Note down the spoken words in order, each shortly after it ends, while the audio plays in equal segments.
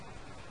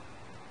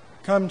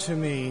Come to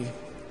me,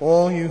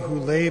 all you who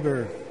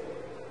labor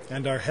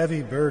and are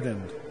heavy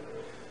burdened,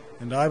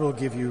 and I will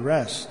give you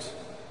rest.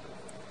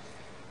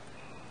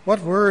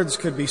 What words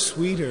could be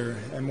sweeter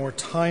and more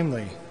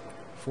timely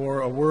for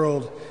a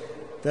world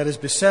that is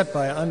beset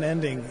by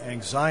unending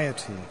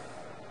anxiety?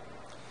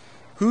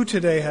 Who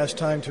today has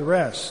time to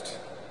rest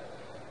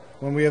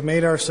when we have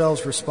made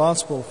ourselves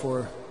responsible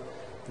for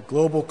the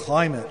global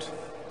climate,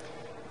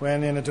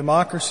 when in a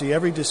democracy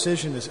every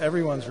decision is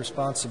everyone's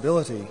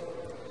responsibility,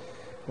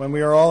 when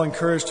we are all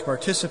encouraged to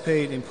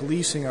participate in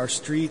policing our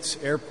streets,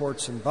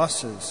 airports, and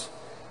buses?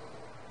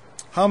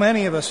 How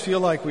many of us feel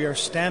like we are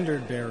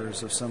standard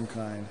bearers of some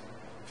kind,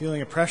 feeling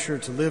a pressure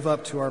to live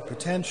up to our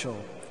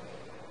potential,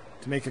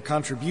 to make a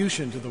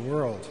contribution to the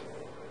world?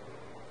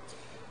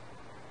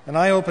 An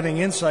eye-opening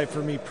insight for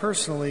me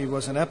personally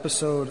was an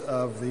episode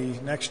of the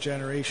Next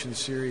Generation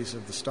series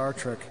of the Star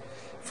Trek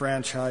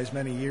franchise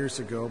many years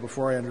ago,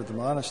 before I entered the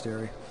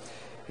monastery.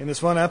 In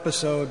this one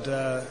episode,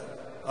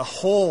 a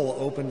hole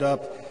opened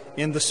up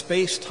in the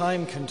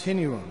space-time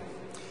continuum.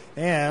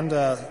 And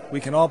we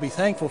can all be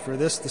thankful for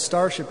this. The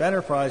Starship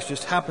Enterprise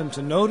just happened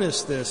to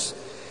notice this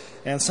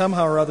and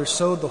somehow or other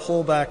sewed the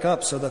hole back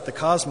up so that the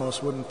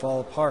cosmos wouldn't fall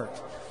apart.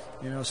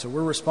 So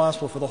we're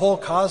responsible for the whole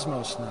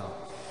cosmos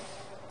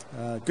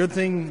now. Good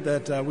thing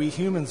that we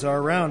humans are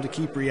around to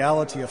keep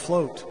reality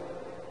afloat.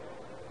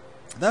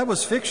 That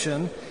was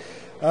fiction,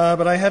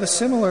 but I had a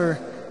similar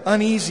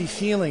uneasy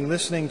feeling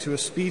listening to a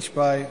speech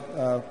by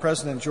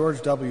President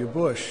George W.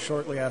 Bush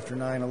shortly after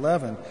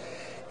 9/11.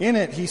 In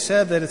it, he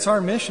said that it's our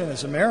mission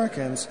as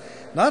Americans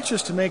not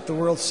just to make the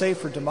world safe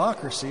for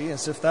democracy,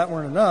 as if that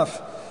weren't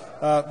enough,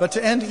 but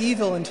to end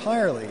evil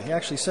entirely. He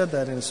actually said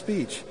that in a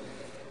speech.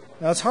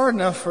 Now, it's hard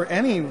enough for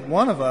any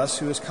one of us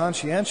who is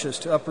conscientious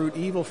to uproot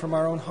evil from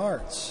our own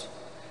hearts.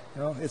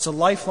 It's a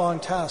lifelong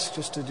task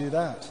just to do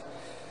that.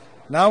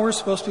 Now we're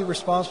supposed to be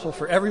responsible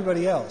for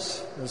everybody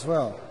else as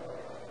well.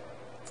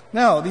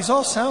 Now, these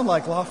all sound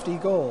like lofty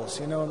goals.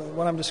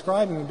 What I'm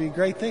describing would be a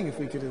great thing if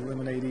we could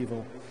eliminate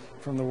evil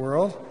from the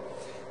world.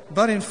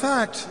 But in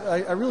fact,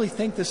 I really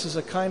think this is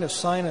a kind of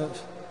sign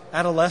of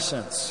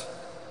adolescence,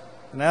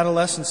 an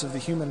adolescence of the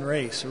human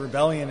race, a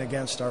rebellion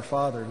against our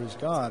Father, who's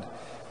God.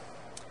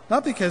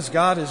 Not because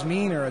God is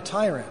mean or a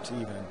tyrant,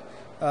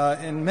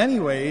 even. In many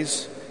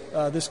ways,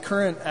 this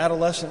current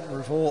adolescent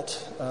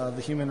revolt of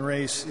the human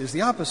race is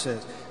the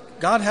opposite.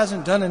 God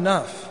hasn't done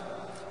enough,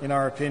 in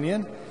our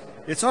opinion.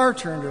 It's our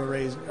turn to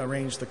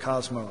arrange the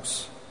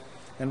cosmos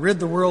and rid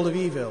the world of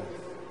evil,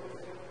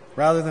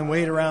 rather than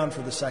wait around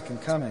for the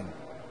second coming.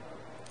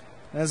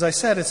 And as I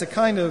said, it's a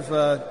kind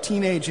of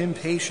teenage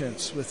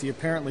impatience with the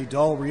apparently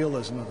dull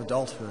realism of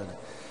adulthood.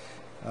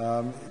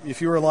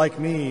 If you were like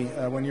me,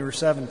 when you were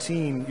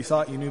 17, you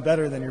thought you knew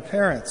better than your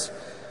parents.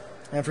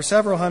 And for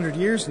several hundred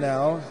years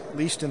now, at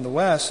least in the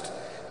West,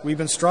 we've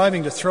been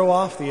striving to throw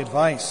off the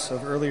advice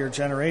of earlier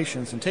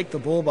generations and take the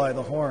bull by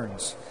the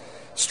horns,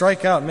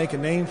 strike out and make a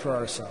name for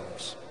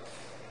ourselves.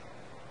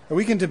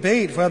 We can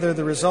debate whether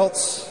the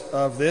results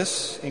of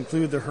this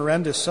include the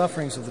horrendous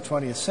sufferings of the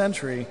 20th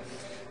century,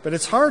 but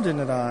it's hard to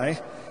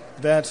deny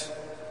that,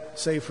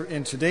 say,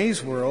 in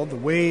today's world, the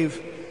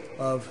wave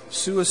of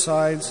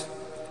suicides,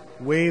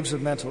 waves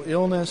of mental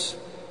illness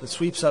that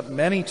sweeps up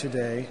many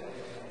today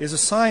is a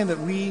sign that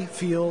we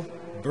feel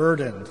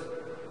burdened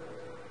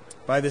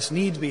by this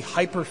need to be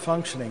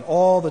hyper-functioning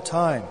all the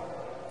time.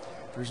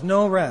 There's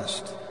no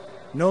rest,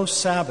 no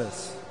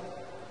Sabbath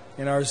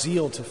in our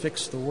zeal to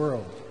fix the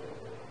world.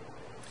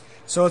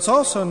 So it's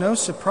also no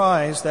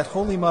surprise that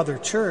Holy Mother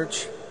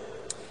Church,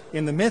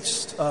 in the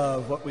midst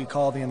of what we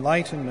call the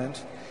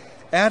Enlightenment,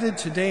 added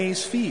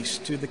today's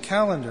feast to the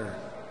calendar,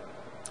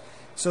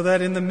 so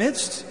that in the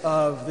midst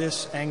of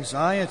this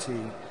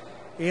anxiety,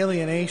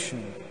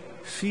 alienation,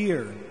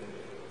 fear,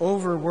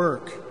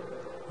 overwork,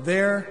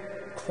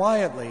 there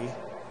quietly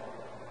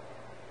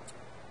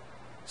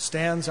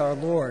stands our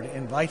Lord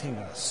inviting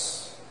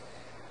us.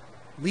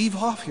 Leave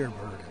off your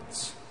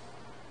burdens.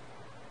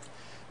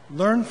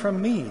 Learn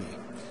from me,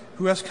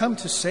 who has come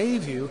to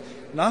save you,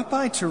 not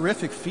by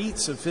terrific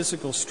feats of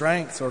physical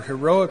strength or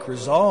heroic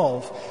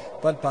resolve,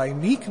 but by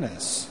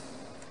meekness,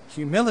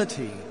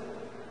 humility,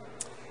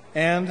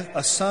 and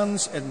a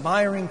son's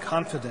admiring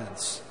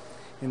confidence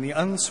in the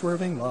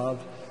unswerving love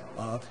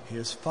of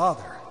his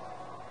Father.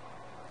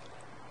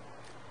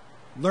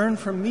 Learn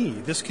from me.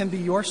 This can be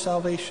your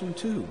salvation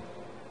too.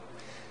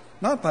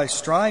 Not by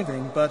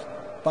striving,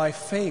 but by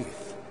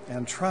faith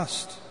and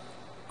trust,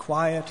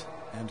 quiet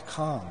and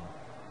calm.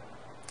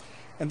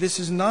 And this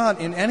is not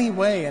in any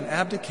way an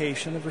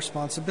abdication of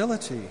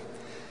responsibility,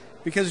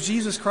 because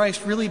Jesus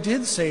Christ really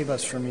did save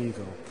us from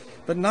evil,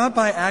 but not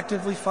by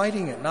actively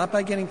fighting it, not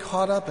by getting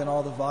caught up in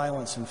all the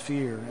violence and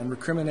fear and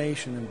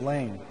recrimination and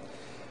blame.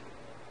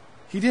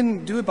 He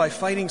didn't do it by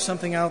fighting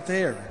something out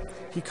there.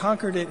 He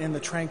conquered it in the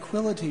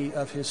tranquility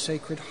of his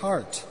sacred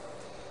heart.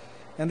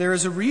 And there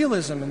is a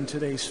realism in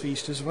today's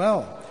feast as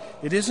well.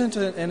 It isn't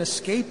an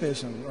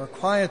escapism or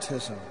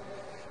quietism,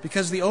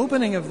 because the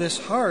opening of this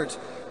heart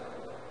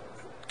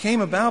came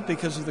about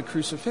because of the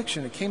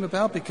crucifixion. It came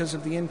about because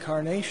of the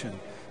incarnation,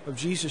 of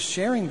Jesus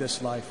sharing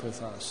this life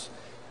with us,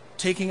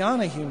 taking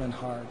on a human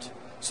heart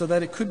so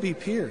that it could be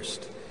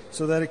pierced,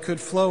 so that it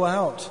could flow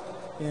out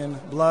in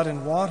blood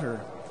and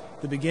water,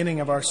 the beginning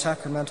of our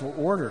sacramental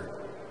order.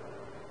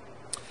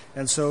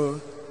 And so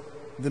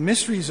the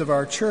mysteries of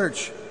our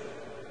church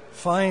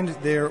find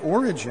their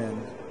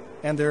origin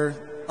and their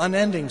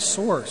unending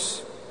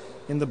source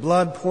in the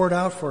blood poured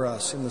out for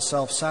us in the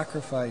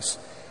self-sacrifice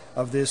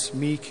of this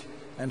meek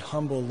and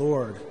humble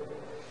Lord.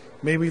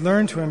 May we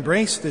learn to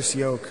embrace this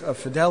yoke of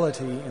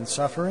fidelity in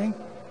suffering,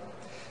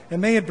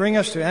 and may it bring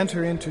us to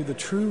enter into the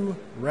true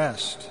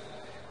rest,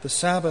 the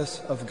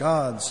Sabbath of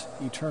God's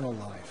eternal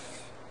life.